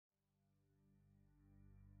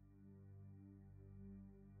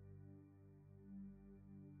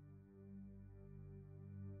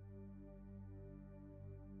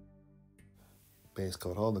base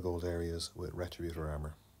coat all the gold areas with Retributor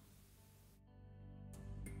Armour.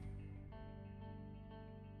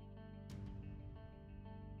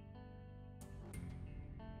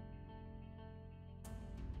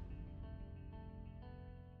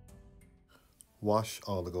 Wash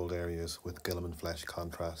all the gold areas with Guilliman Flesh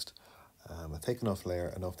Contrast. A thick enough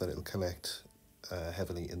layer, enough that it'll collect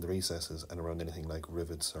heavily in the recesses and around anything like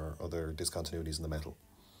rivets or other discontinuities in the metal.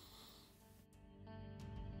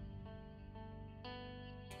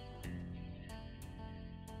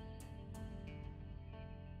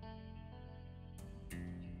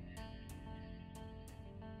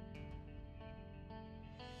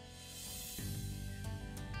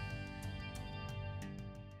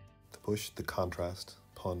 To push the contrast,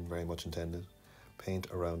 pun very much intended, paint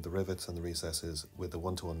around the rivets and the recesses with a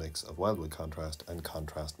 1-to-1 mix of Wyldwood Contrast and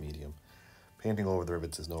Contrast Medium. Painting over the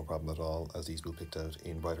rivets is no problem at all, as these will be picked out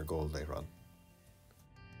in brighter gold later on.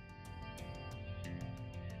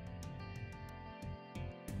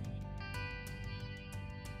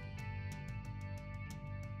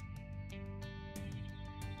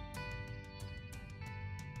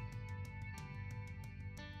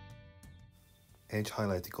 Edge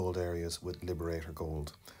highlight the gold areas with Liberator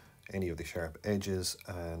Gold, any of the sharp edges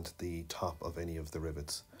and the top of any of the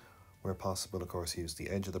rivets. Where possible, of course, use the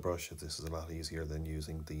edge of the brush if this is a lot easier than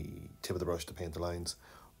using the tip of the brush to paint the lines,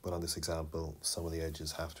 but on this example some of the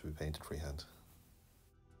edges have to be painted freehand.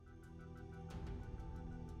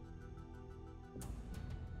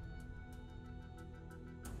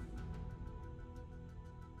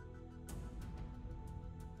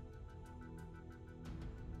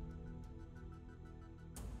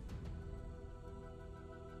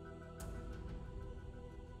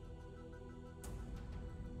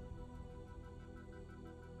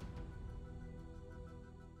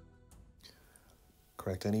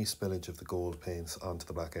 Correct any spillage of the gold paints onto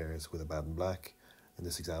the black areas with Abaddon Black. In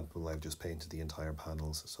this example, I've just painted the entire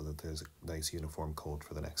panels so that there's a nice uniform coat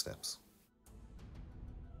for the next steps.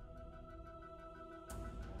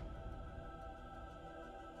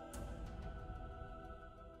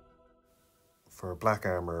 For black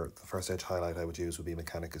armour, the first edge highlight I would use would be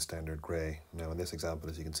Mechanicus Standard Grey. Now in this example,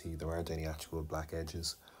 as you can see, there aren't any actual black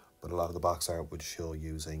edges, but a lot of the box art would show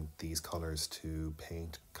using these colours to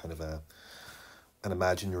paint kind of an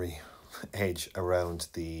imaginary edge around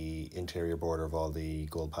the interior border of all the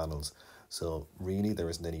gold panels. So really there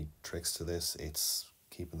isn't any tricks to this. It's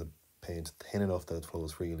keeping the paint thin enough that it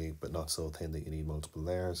flows freely, but not so thin that you need multiple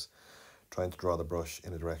layers. Trying to draw the brush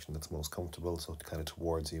in a direction that's most comfortable, so kind of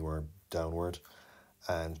towards you or downward,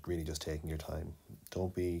 and really just taking your time.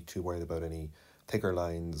 Don't be too worried about any thicker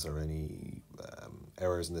lines or any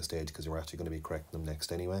errors in this stage, because you're actually going to be correcting them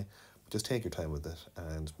next anyway. Just take your time with it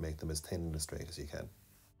and make them as thin and as straight as you can.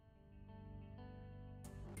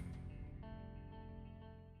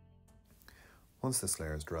 Once this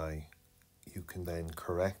layer is dry, you can then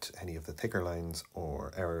correct any of the thicker lines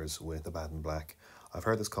or errors with Abaddon Black. I've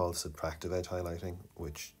heard this called subtractive edge highlighting,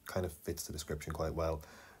 which kind of fits the description quite well.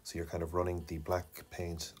 So you're kind of running the black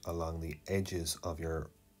paint along the edges of your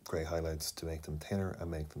grey highlights to make them thinner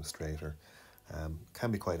and make them straighter.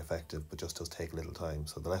 Can be quite effective, but just does take a little time.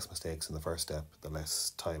 So the less mistakes in the first step, the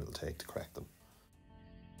less time it'll take to correct them.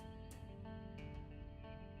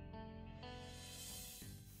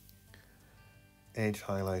 Edge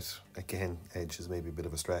highlight, again, edge is maybe a bit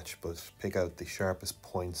of a stretch, but pick out the sharpest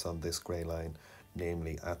points on this grey line,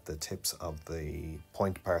 namely at the tips of the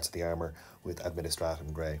point parts of the armour with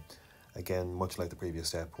Administratum Grey. Again, much like the previous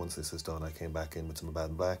step, once this is done, I came back in with some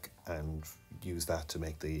Abaddon Black and used that to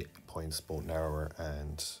make the points both narrower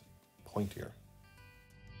and pointier.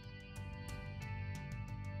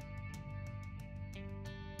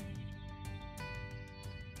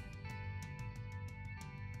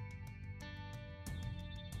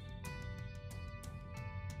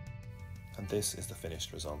 And this is the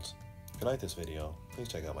finished result. If you like this video, please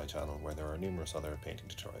check out my channel where there are numerous other painting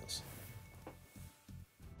tutorials.